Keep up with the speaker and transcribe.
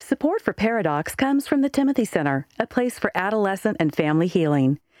Support for Paradox comes from the Timothy Center, a place for adolescent and family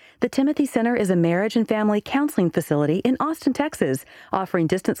healing. The Timothy Center is a marriage and family counseling facility in Austin, Texas, offering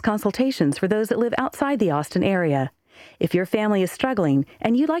distance consultations for those that live outside the Austin area. If your family is struggling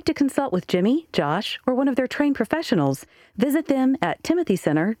and you'd like to consult with Jimmy, Josh, or one of their trained professionals, visit them at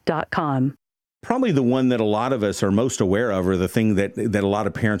timothycenter.com. Probably the one that a lot of us are most aware of, or the thing that a lot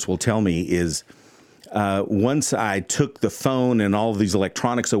of parents will tell me is, once I took the phone and all of these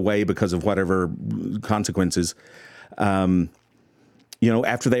electronics away because of whatever consequences, after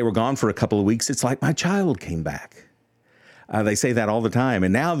they were gone for a couple of weeks, it's like my child came back. They say that all the time.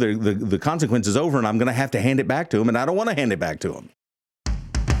 And now the consequence is over, and I'm going to have to hand it back to them, and I don't want to hand it back to them.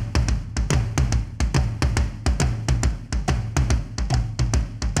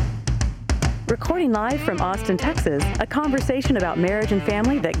 Recording live from Austin, Texas, a conversation about marriage and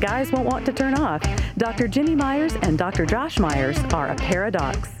family that guys won't want to turn off. Dr. Jimmy Myers and Dr. Josh Myers are a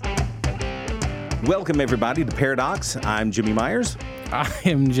paradox. Welcome, everybody, to Paradox. I'm Jimmy Myers. I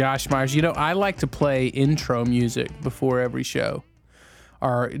am Josh Myers. I like to play intro music before every show.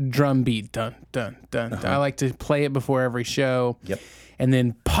 Our drum beat, dun, dun, dun. I like to play it before every show. Yep. And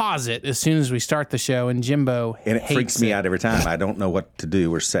then pause it as soon as we start the show, and Jimbo And it freaks me out every time. I don't know what to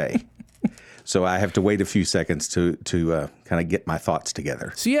do or say. So I have to wait a few seconds to kind of get my thoughts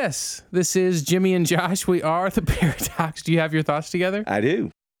together. So yes, this is Jimmy and Josh. We are the Paradox. Do you have your thoughts together? I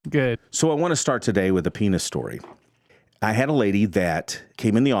do. Good. So I want to start today with a penis story. I had a lady that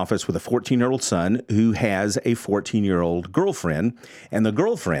came in the office with a 14-year-old son who has a 14-year-old girlfriend, and the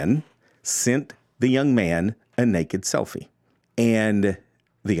girlfriend sent the young man a naked selfie. And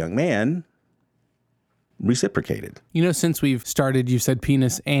the young man reciprocated. Since we've started, you said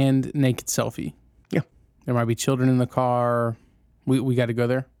penis and naked selfie. Yeah. There might be children in the car. We got to go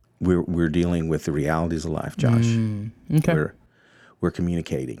there? We're dealing with the realities of life, Josh. Okay. We're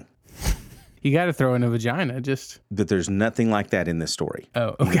communicating. You got to throw in a vagina, just... That there's nothing like that in this story.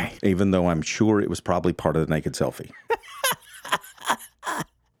 Oh, okay. Even though I'm sure it was probably part of the naked selfie.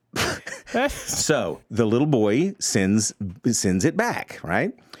 So the little boy sends it back,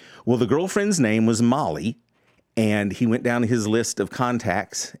 right? Well, the girlfriend's name was Molly, and he went down his list of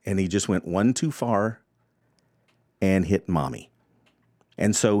contacts, and he just went one too far and hit mommy.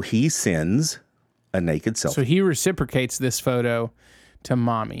 And so he sends a naked selfie. So he reciprocates this photo to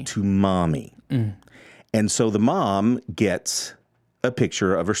mommy. And so the mom gets a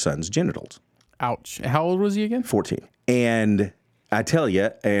picture of her son's genitals. Ouch. How old was he again? 14. And I tell you,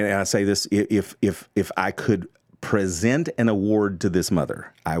 and I say this, if I could present an award to this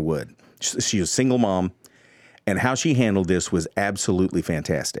mother, I would. She's a single mom, and how she handled this was absolutely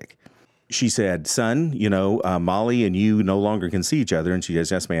fantastic. She said, son, Molly and you no longer can see each other. And she says,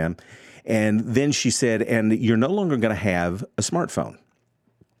 yes, ma'am. And then she said, and you're no longer going to have a smartphone.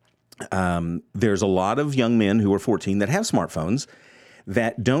 There's a lot of young men who are 14 that have smartphones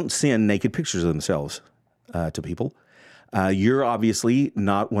that don't send naked pictures of themselves to people. You're obviously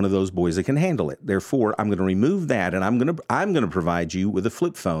not one of those boys that can handle it. Therefore, I'm going to remove that, and I'm going to provide you with a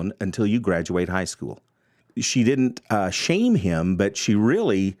flip phone until you graduate high school. She didn't shame him, but she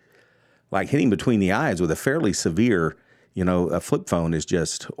really hit him between the eyes with a fairly severe, a flip phone is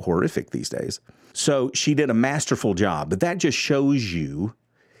just horrific these days. So she did a masterful job, but that just shows you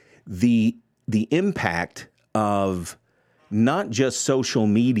the impact of not just social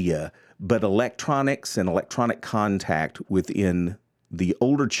media, but electronics and electronic contact within the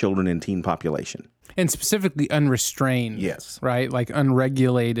older children and teen population. And specifically unrestrained. Yes. Right? Like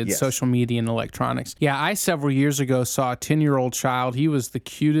unregulated social media and electronics. Yeah, I several years ago saw a 10-year-old child. He was the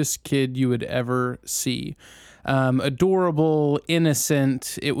cutest kid you would ever see. Adorable,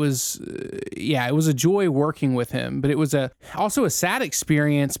 innocent. It was a joy working with him, but it was also a sad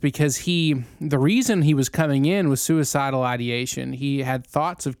experience because the reason he was coming in was suicidal ideation. He had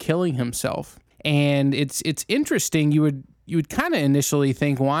thoughts of killing himself. And it's interesting. You would kind of initially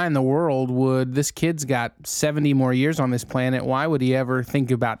think, why in the world would this kid's got 70 more years on this planet? Why would he ever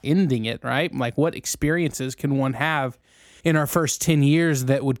think about ending it, right? Like, what experiences can one have in our first 10 years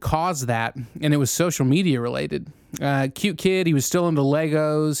that would cause that? And it was social media related. Cute kid. He was still into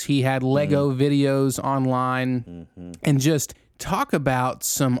Legos. He had Lego videos online. And just talk about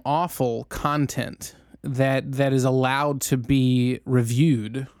some awful content that is allowed to be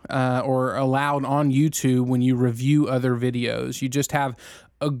reviewed or allowed on YouTube when you review other videos. You just have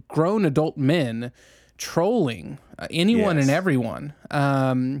a grown adult men trolling anyone and everyone.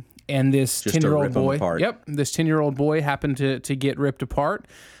 And this 10-year-old boy, this 10-year-old boy happened to get ripped apart.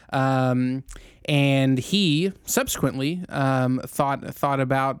 And he subsequently thought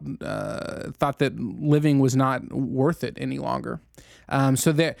that living was not worth it any longer.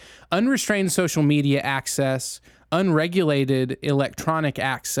 So the unrestrained social media access, unregulated electronic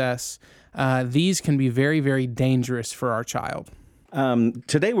access, these can be very, very dangerous for our child.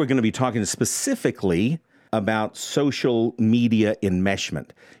 Today we're going to be talking specifically about social media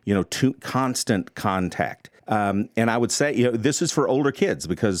enmeshment, to constant contact. And I would say, this is for older kids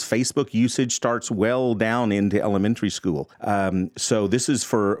because Facebook usage starts well down into elementary school. So this is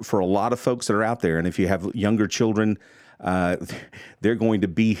for a lot of folks that are out there. And if you have younger children, they're going to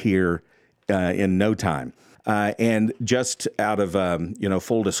be here in no time. And just out of,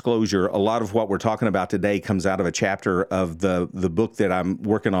 full disclosure, a lot of what we're talking about today comes out of a chapter of the book that I'm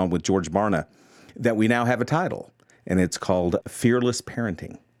working on with George Barna that we now have a title, and it's called Fearless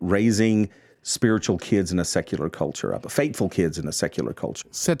Parenting, Raising Spiritual Kids in a Secular Culture, Faithful Kids in a Secular Culture.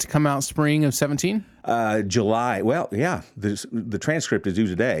 Set to come out spring of 17? July. Well, yeah, the transcript is due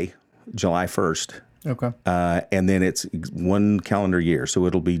today, July 1st. Okay. And then it's one calendar year, so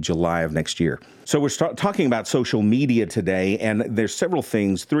it'll be July of next year. So we're talking about social media today, and there's several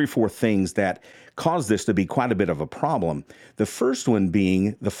things, 3 or 4 things that cause this to be quite a bit of a problem. The first one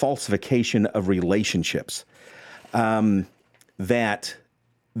being the falsification of relationships. That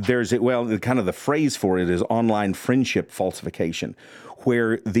there's, kind of the phrase for it is online friendship falsification,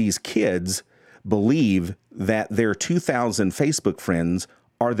 where these kids believe that their 2,000 Facebook friends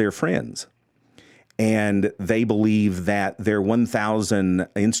are their friends. And they believe that their 1,000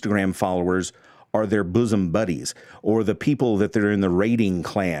 Instagram followers are their bosom buddies, or the people that they're in the raiding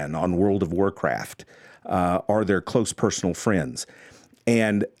clan on World of Warcraft are their close personal friends.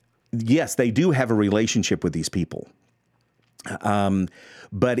 And yes, they do have a relationship with these people.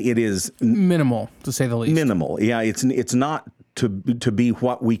 But it is minimal, to say the least. Minimal. Yeah, it's not to be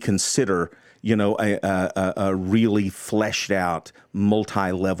what we consider, a really fleshed out,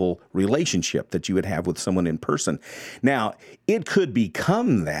 multi-level relationship that you would have with someone in person. Now, it could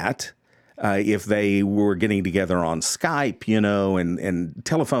become that if they were getting together on Skype, and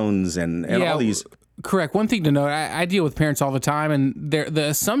telephones and all these. Correct. One thing to note, I deal with parents all the time, and the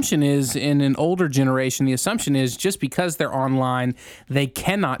assumption is, in an older generation, the assumption is just because they're online, they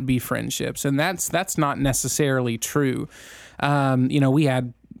cannot be friendships, and that's not necessarily true. We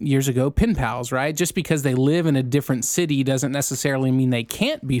had years ago pen pals, right? Just because they live in a different city doesn't necessarily mean they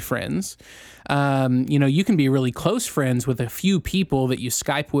can't be friends. You can be really close friends with a few people that you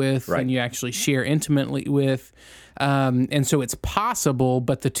Skype with, right, and you actually share intimately with. And so it's possible,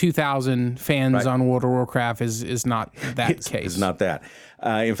 but the 2,000 fans right on World of Warcraft is not that case. It's not that.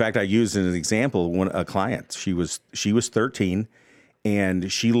 In fact, I used as an example a client. She was 13,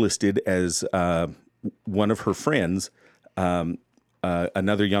 and she listed as one of her friends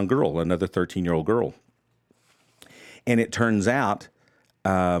another young girl, another 13-year-old girl. And it turns out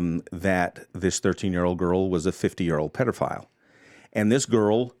that this 13-year-old girl was a 50-year-old pedophile. And this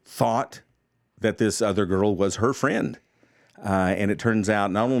girl thought that this other girl was her friend. And it turns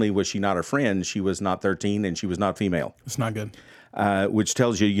out not only was she not her friend, she was not 13 and she was not female. It's not good. Which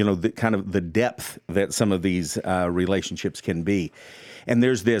tells you, the kind of the depth that some of these relationships can be. And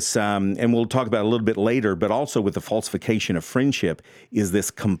there's this, and we'll talk about it a little bit later, but also with the falsification of friendship is this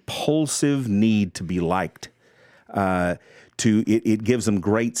compulsive need to be liked. It gives them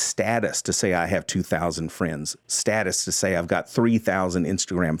great status to say I have 2,000 friends, status to say I've got 3,000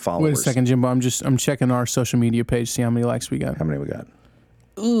 Instagram followers. Wait a second, Jimbo. I'm checking our social media page, see how many likes we got. How many we got?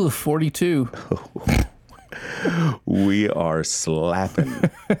 Ooh, 42. We are slapping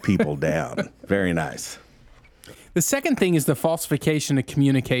people down. Very nice. The second thing is the falsification of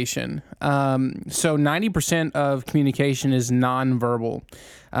communication. So 90% of communication is nonverbal.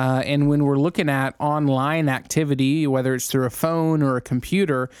 And when we're looking at online activity, whether it's through a phone or a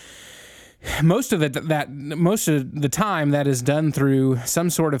computer, most of the time that is done through some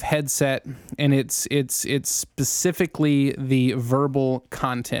sort of headset, and it's specifically the verbal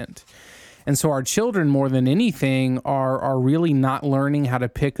content. And so our children, more than anything, are really not learning how to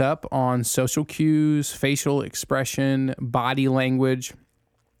pick up on social cues, facial expression, body language.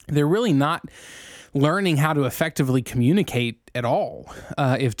 They're really not learning how to effectively communicate at all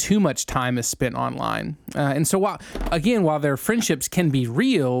if too much time is spent online. And so while their friendships can be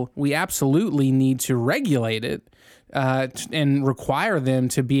real, we absolutely need to regulate it and require them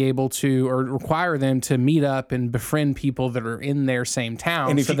to be able to, or require them to meet up and befriend people that are in their same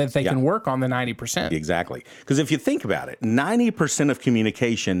town so that they can work on the 90%. Exactly. Because if you think about it, 90% of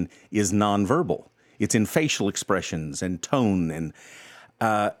communication is nonverbal. It's in facial expressions and tone.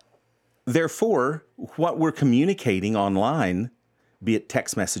 And therefore, what we're communicating online, be it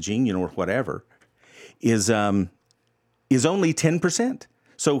text messaging, or whatever, is only 10%.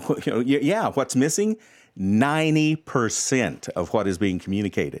 So, what's missing? 90% of what is being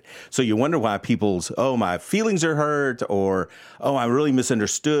communicated. So you wonder why people's, my feelings are hurt, or, I really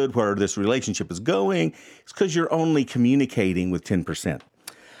misunderstood where this relationship is going. It's because you're only communicating with 10%.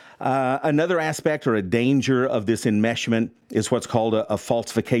 Another aspect or a danger of this enmeshment is what's called a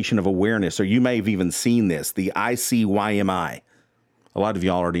falsification of awareness, or you may have even seen this, the ICYMI. A lot of you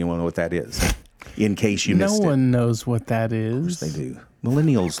already know what that is, in case you missed it. No one knows what that is. Of course they do.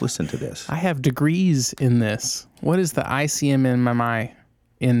 Millennials, listen to this. I have degrees in this. What is the ICMMI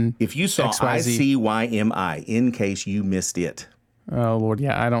in If you saw XYZ? ICYMI, in case you missed it. Oh, Lord,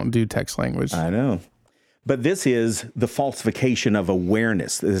 yeah, I don't do text language. I know. But this is the falsification of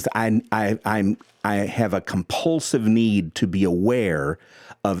awareness. I have a compulsive need to be aware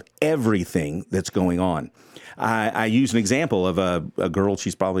of everything that's going on. I use an example of a girl,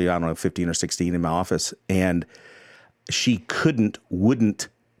 she's probably, 15 or 16 in my office, and she wouldn't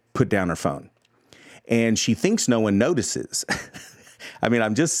put down her phone. And she thinks no one notices. I mean,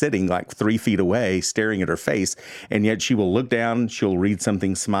 I'm just sitting like 3 feet away staring at her face, and yet she will look down, she'll read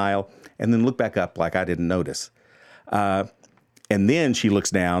something, smile, and then look back up like I didn't notice. And then she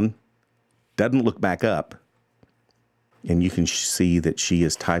looks down, doesn't look back up, and you can see that she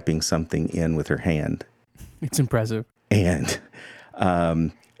is typing something in with her hand. It's impressive. And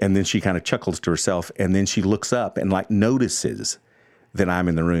then she kind of chuckles to herself, and then she looks up and like notices that I'm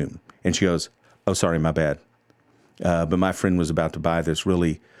in the room. And she goes, "Oh, sorry, my bad. But my friend was about to buy this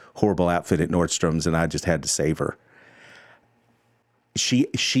really horrible outfit at Nordstrom's, and I just had to save her."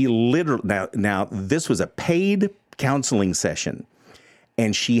 She literally, now this was a paid counseling session,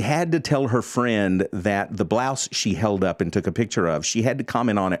 and she had to tell her friend that the blouse she held up and took a picture of, she had to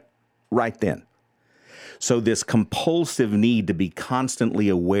comment on it right then. So this compulsive need to be constantly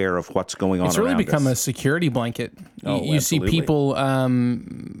aware of what's going on around us. It's really become a security blanket. You see people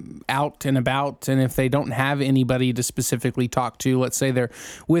out and about, and if they don't have anybody to specifically talk to, let's say they're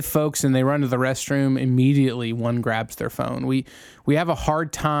with folks and they run to the restroom, immediately one grabs their phone. We have a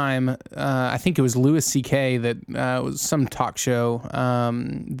hard time. I think it was Louis C.K. that was some talk show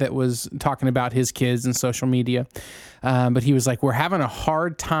that was talking about his kids and social media. But he was like, we're having a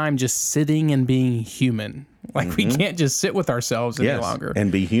hard time just sitting and being human. Like we can't just sit with ourselves any longer.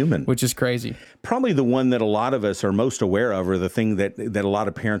 And be human. Which is crazy. Probably the one that a lot of us are most aware of, or the thing that a lot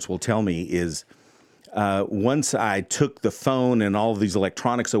of parents will tell me is, once I took the phone and all of these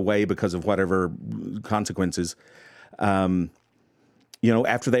electronics away because of whatever consequences,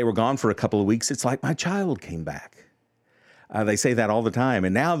 after they were gone for a couple of weeks, it's like my child came back. They say that all the time.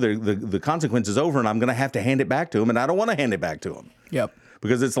 And now the consequence is over, and I'm going to have to hand it back to them, and I don't want to hand it back to them. Yep.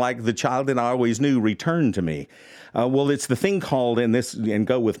 Because it's like the child that I always knew returned to me. Well, it's the thing called, and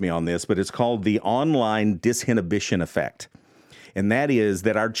go with me on this, but it's called the online disinhibition effect. And that is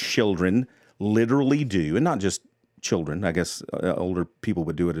that our children literally do, and not just children, I guess older people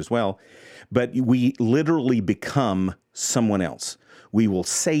would do it as well, but we literally become someone else. We will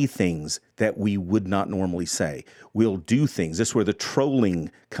say things that we would not normally say. We'll do things. This is where the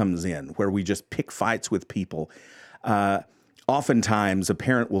trolling comes in, where we just pick fights with people. Oftentimes, a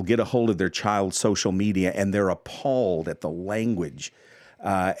parent will get a hold of their child's social media, and they're appalled at the language,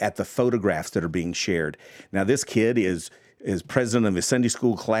 at the photographs that are being shared. Now, this kid is president of his Sunday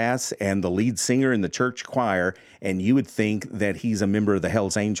school class and the lead singer in the church choir, and you would think that he's a member of the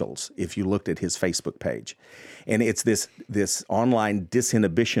Hells Angels if you looked at his Facebook page. And it's this online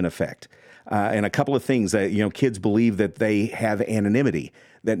disinhibition effect. And a couple of things that, kids believe that they have anonymity,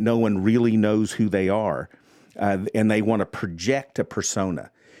 that no one really knows who they are, and they want to project a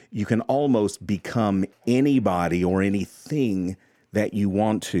persona. You can almost become anybody or anything that you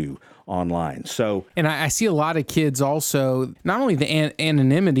want to online. So, and I see a lot of kids also, not only the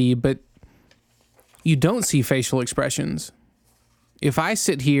anonymity, but you don't see facial expressions. If I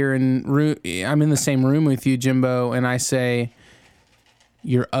sit here and I'm in the same room with you, Jimbo, and I say,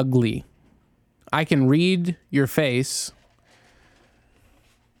 "You're ugly," I can read your face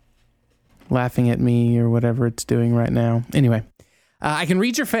laughing at me or whatever it's doing right now. Anyway, I can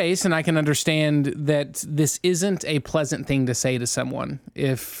read your face and I can understand that this isn't a pleasant thing to say to someone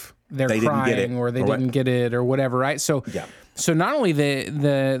if they're crying or they didn't get it or whatever, right? So, so not only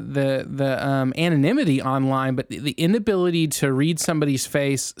the anonymity online, but the inability to read somebody's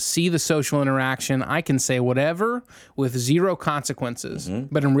face, see the social interaction. I can say whatever with zero consequences,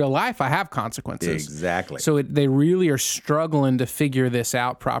 but in real life, I have consequences. Exactly. So they really are struggling to figure this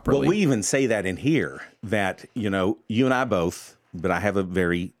out properly. Well, we even say that in here, that, you and I both, but I have a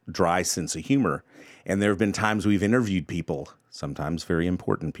very dry sense of humor. And there have been times we've interviewed people, sometimes very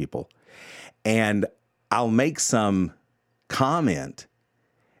important people, and I'll make some comment,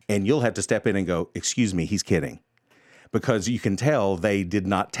 And you'll have to step in and go, excuse me, he's kidding. Because you can tell they did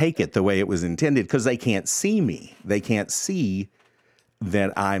not take it the way it was intended because they can't see me. They can't see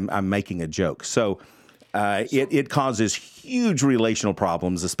that I'm making a joke. So it causes huge relational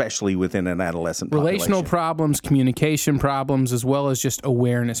problems, especially within an adolescent population. Relational problems, communication problems, as well as just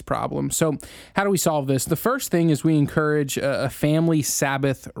awareness problems. So how do we solve this? The first thing is we encourage a family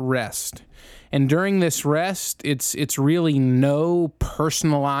Sabbath rest. And during this rest, it's really no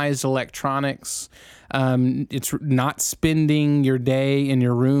personalized electronics. It's not spending your day in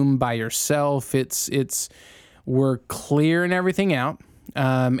your room by yourself. We're clearing everything out.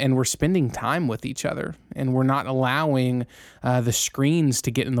 And we're spending time with each other, and we're not allowing the screens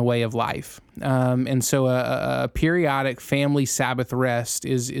to get in the way of life. And so a periodic family Sabbath rest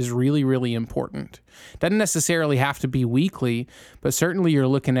is really, really important. Doesn't necessarily have to be weekly, but certainly you're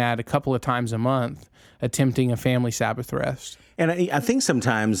looking at a couple of times a month attempting a family Sabbath rest. And I think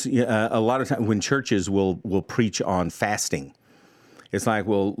sometimes, a lot of times when churches will preach on fasting, it's like,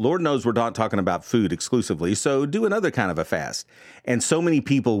 well, Lord knows we're not talking about food exclusively, so do another kind of a fast. And so many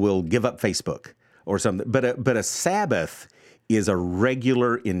people will give up Facebook or something. But a Sabbath is a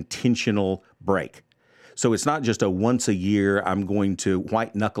regular, intentional break. So it's not just a once a year, I'm going to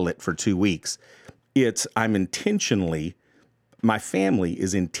white knuckle it for 2 weeks. My family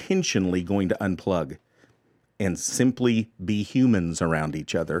is intentionally going to unplug and simply be humans around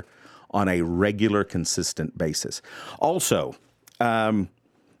each other on a regular, consistent basis. Also, in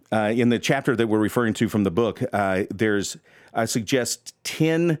the chapter that we're referring to from the book, I suggest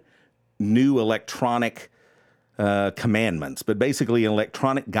 10 new electronic commandments, but basically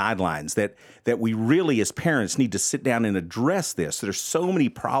electronic guidelines that we really as parents need to sit down and address this. There's so many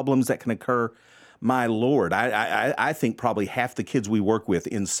problems that can occur. My Lord, I think probably half the kids we work with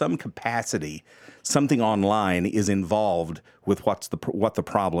in some capacity, something online is involved with what the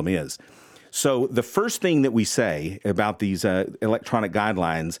problem is. So the first thing that we say about these electronic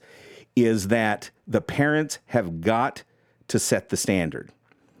guidelines is that the parents have got to set the standard.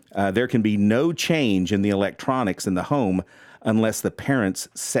 There can be no change in the electronics in the home unless the parents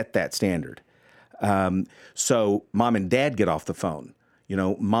set that standard. So mom and dad get off the phone.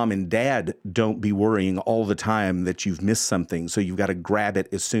 Mom and dad don't be worrying all the time that you've missed something. So you've got to grab it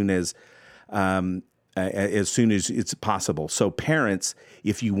as soon as it's possible. So parents,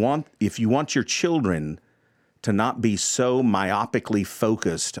 if you want your children to not be so myopically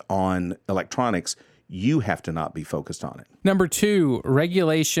focused on electronics, you have to not be focused on it. Number 2,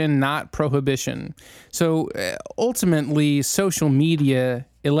 regulation, not prohibition. So ultimately, social media,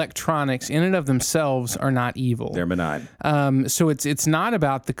 electronics in and of themselves are not evil. They're benign. So it's not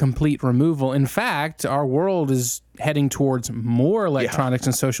about the complete removal. In fact, our world is heading towards more electronics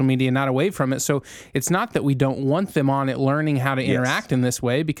and social media, not away from it. So it's not that we don't want them on it learning how to interact in this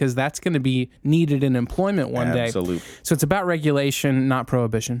way, because that's going to be needed in employment one day. Absolutely. So it's about regulation, not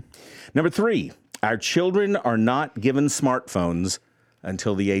prohibition. Number 3, our children are not given smartphones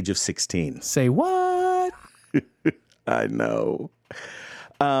until the age of 16. Say what? I know.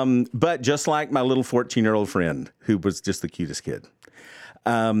 But just like my little 14-year-old friend, who was just the cutest kid,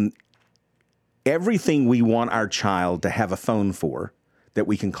 everything we want our child to have a phone for, that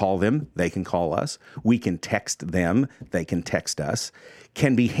we can call them, they can call us, we can text them, they can text us,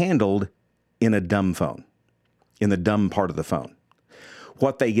 can be handled in a dumb phone, in the dumb part of the phone.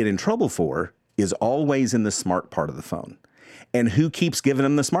 What they get in trouble for is always in the smart part of the phone. And who keeps giving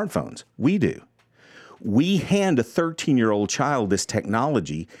them the smartphones? We do. We hand a 13-year-old child this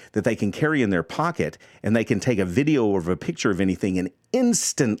technology that they can carry in their pocket, and they can take a video or a picture of anything and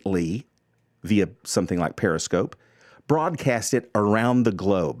instantly, via something like Periscope, broadcast it around the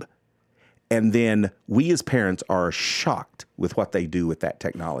globe. And then we as parents are shocked with what they do with that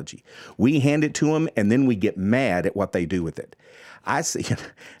technology. We hand it to them, and then we get mad at what they do with it. I see,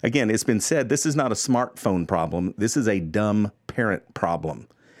 again, it's been said, this is not a smartphone problem. This is a dumb parent problem.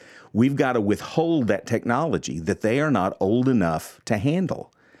 We've got to withhold that technology that they are not old enough to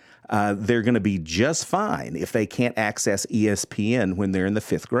handle. They're going to be just fine if they can't access ESPN when they're in the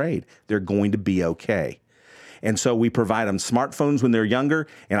 5th grade. They're going to be okay. And so we provide them smartphones when they're younger.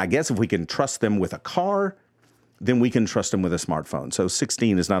 And I guess if we can trust them with a car, then we can trust them with a smartphone. So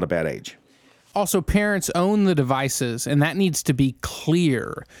 16 is not a bad age. Also, parents own the devices, and that needs to be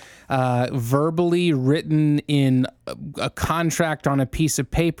clear, verbally written in a contract on a piece of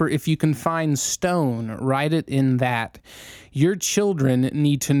paper. If you can find stone, write it in that. Your children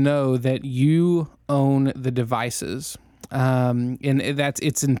need to know that you own the devices. and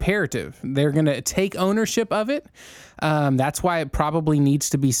it's imperative. They're going to take ownership of it. That's why it probably needs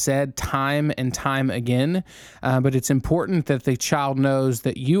to be said time and time again. But it's important that the child knows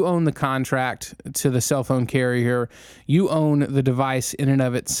that you own the contract to the cell phone carrier. You own the device in and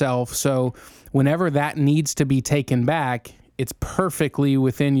of itself. So whenever that needs to be taken back, it's perfectly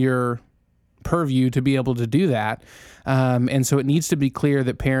within your purview to be able to do that. And so it needs to be clear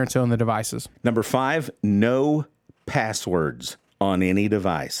that parents own the devices. Number 5, no passwords on any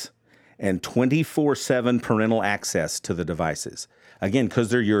device, and 24/7 parental access to the devices. Again,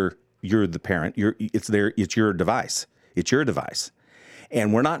 because you're the parent. It's your device. It's your device.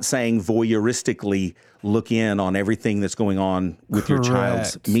 And we're not saying voyeuristically look in on everything that's going on with your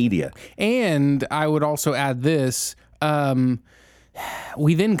child's media. And I would also add this.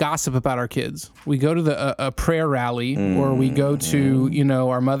 We then gossip about our kids. We go to a prayer rally, or we go to,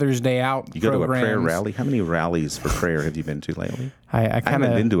 our Mother's Day out You go programs. to a prayer rally? How many rallies for prayer have you been to lately? I kind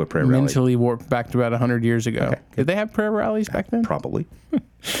of been to a prayer rally. Mentally warped back to about 100 years ago. Okay. Did they have prayer rallies back then? Probably.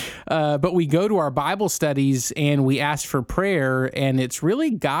 But we go to our Bible studies and we ask for prayer, and it's really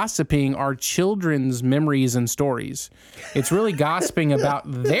gossiping our children's memories and stories. It's really gossiping about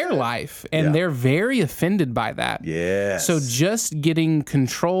their life, and they're very offended by that. Yes. So just getting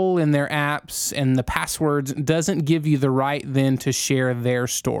control in their apps and the passwords doesn't give you the right then to share their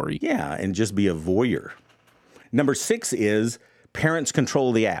story. Yeah, and just be a voyeur. Number 6 is parents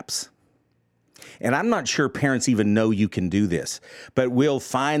control the apps. And I'm not sure parents even know you can do this, but we'll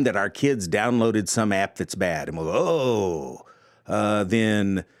find that our kids downloaded some app that's bad, and we'll go,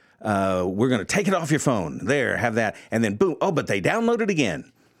 then we're going to take it off your phone. There, have that. And then boom, but they downloaded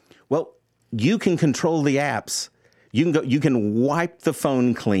again. Well, you can control the apps. You can wipe the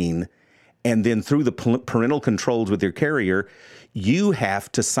phone clean, and then through the parental controls with your carrier, you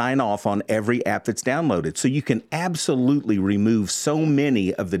have to sign off on every app that's downloaded. So you can absolutely remove so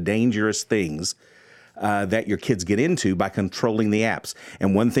many of the dangerous things that your kids get into by controlling the apps.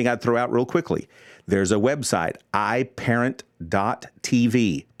 And one thing I'd throw out real quickly, there's a website, iparent.tv,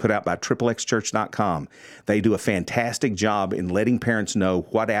 put out by xxchurch.com. They do a fantastic job in letting parents know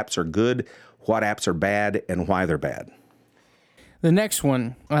what apps are good, what apps are bad, and why they're bad. The next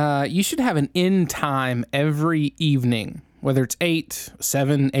one, you should have an end time every evening, whether it's 8,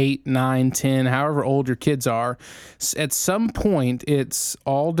 7, 8, 9, 10, however old your kids are. At some point, it's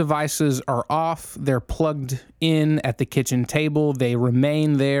all devices are off. They're plugged in at the kitchen table. They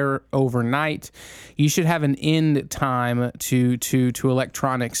remain there overnight. You should have an end time to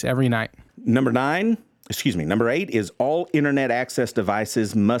electronics every night. Number 8 is all internet access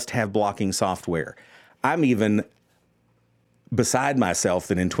devices must have blocking software. I'm even beside myself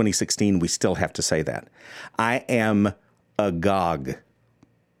that in 2016 we still have to say that. I am agog.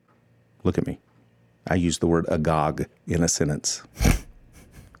 Look at me. I use the word agog in a sentence.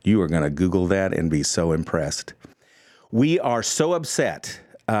 You are going to Google that and be so impressed. We are so upset,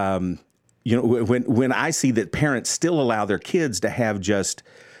 when I see that parents still allow their kids to have just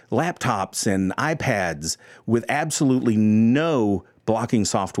laptops and iPads with absolutely no blocking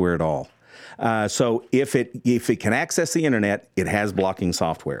software at all. So if it can access the internet, it has blocking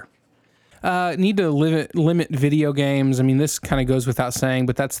software. Need to limit video games. I mean, this kind of goes without saying,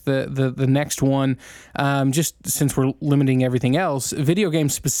 but that's the next one. Just since we're limiting everything else, video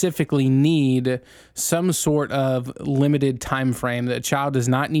games specifically need some sort of limited time frame. The child does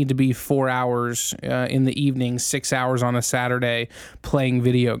not need to be 4 hours in the evening, 6 hours on a Saturday playing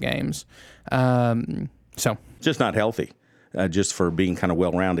video games. So just not healthy. Just for being kind of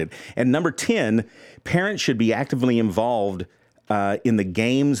well-rounded. And number 10, parents should be actively involved in the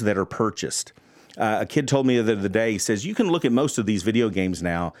games that are purchased. A kid told me the other day, he says, you can look at most of these video games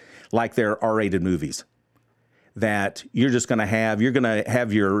now like they're R-rated movies. That you're going to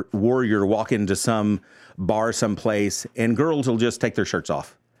have your warrior walk into some bar someplace, and girls will just take their shirts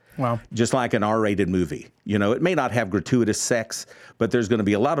off. Wow. Just like an R-rated movie. It may not have gratuitous sex, but there's going to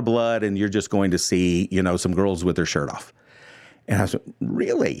be a lot of blood, and you're just going to see, some girls with their shirt off. And I said,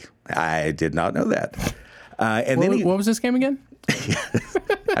 really? I did not know that. What was this game again?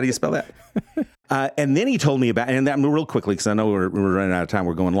 How do you spell that? And then he told me about, and that real quickly, because I know we're running out of time,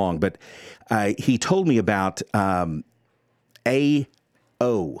 we're going long, but he told me about AO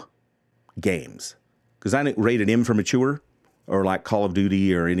games. Because I rated M for mature, or like Call of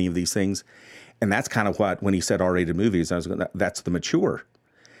Duty or any of these things. And that's kind of what, when he said R-rated movies, I was going, that's the mature.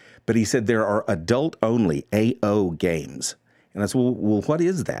 But he said there are adult-only AO games. And I said, well, what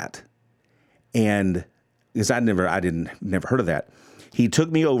is that? And because I'd never heard of that. He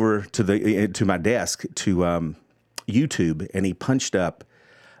took me over to my desk to YouTube, and he punched up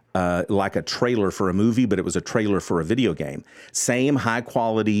like a trailer for a movie, but it was a trailer for a video game. Same high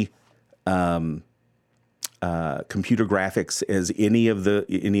quality computer graphics as any of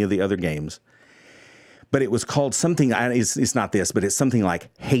the other games. But it was called something, it's not this, but it's something like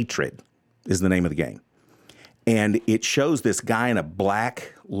Hatred is the name of the game. And it shows this guy in a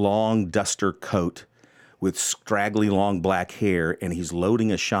black, long duster coat with straggly, long black hair, and he's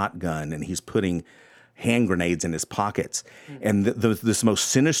loading a shotgun, and he's putting hand grenades in his pockets. And this most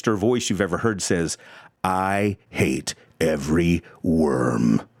sinister voice you've ever heard says, "I hate every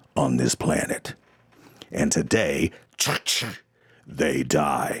worm on this planet. And today, they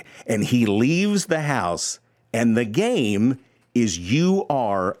die." And he leaves the house, and the game is you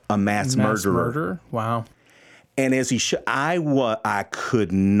are a mass murderer. Wow. And as he I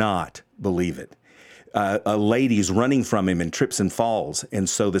could not believe it. A lady's running from him and trips and falls. And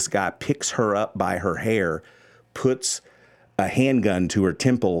so this guy picks her up by her hair, puts a handgun to her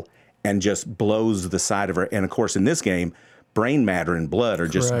temple, and just blows the side of her. And of course, in this game, brain matter and blood are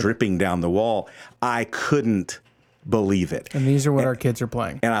just dripping down the wall. I couldn't believe it. And these are what our kids are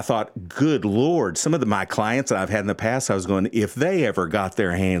playing. And I thought, good Lord, some of my clients that I've had in the past, I was going, if they ever got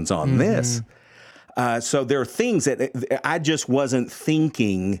their hands on this. So there are things that I just wasn't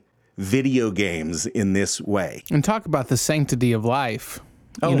thinking video games in this way. And talk about the sanctity of life.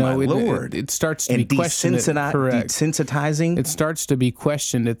 Oh, my Lord. It starts to be questioned. Correct. Desensitizing. It starts to be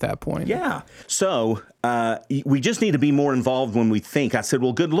questioned at that point. Yeah. So we just need to be more involved when we think. I said,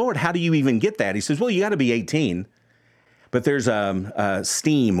 well, good Lord, how do you even get that? He says, well, you got to be 18. But there's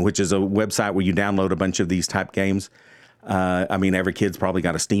Steam, which is a website where you download a bunch of these type games. I mean, every kid's probably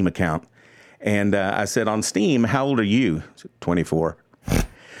got a Steam account. And I said, on Steam, how old are you? 24.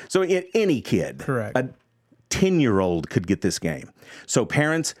 So any kid, correct, a 10-year-old could get this game. So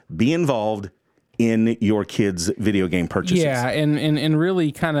parents, be involved in your kids' video game purchases. Yeah, and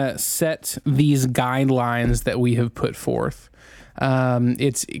really kind of set these guidelines that we have put forth.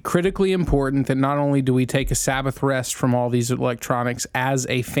 It's critically important that not only do we take a Sabbath rest from all these electronics as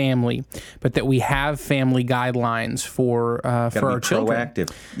a family, but that we have family guidelines for our children.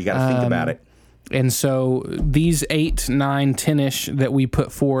 Proactive. You got to think about it. And so these 8, 9, 10-ish that we put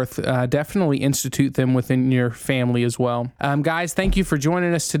forth, definitely institute them within your family as well. Guys, thank you for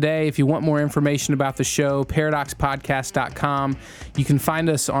joining us today. If you want more information about the show, paradoxpodcast.com. You can find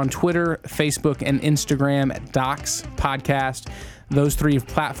us on Twitter, Facebook, and Instagram at Docs Podcast. Those 3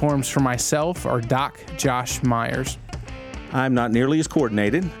 platforms for myself are Doc Josh Myers. I'm not nearly as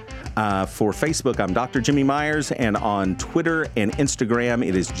coordinated. For Facebook, I'm Dr. Jimmy Myers, and on Twitter and Instagram,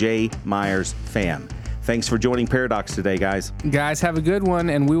 it is J Myers Fam. Thanks for joining Paradox today, guys. Guys, have a good one,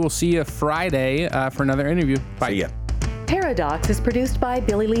 and we will see you Friday for another interview. Bye. See ya. Paradox is produced by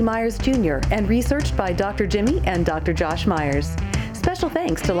Billy Lee Myers Jr. and researched by Dr. Jimmy and Dr. Josh Myers. Special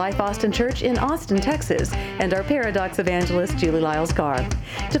thanks to Life Austin Church in Austin, Texas, and our Paradox evangelist, Julie Lyles Carr.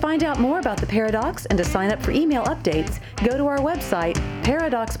 To find out more about the Paradox and to sign up for email updates, go to our website,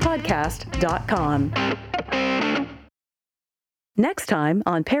 paradoxpodcast.com. Next time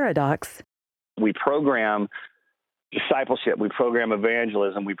on Paradox. We program discipleship, we program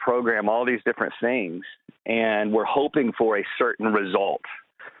evangelism, we program all these different things, and we're hoping for a certain result.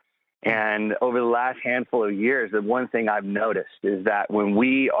 And over the last handful of years, the one thing I've noticed is that when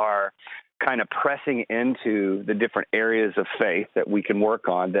we are kind of pressing into the different areas of faith that we can work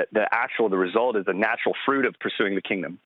on, that the result is a natural fruit of pursuing the kingdom.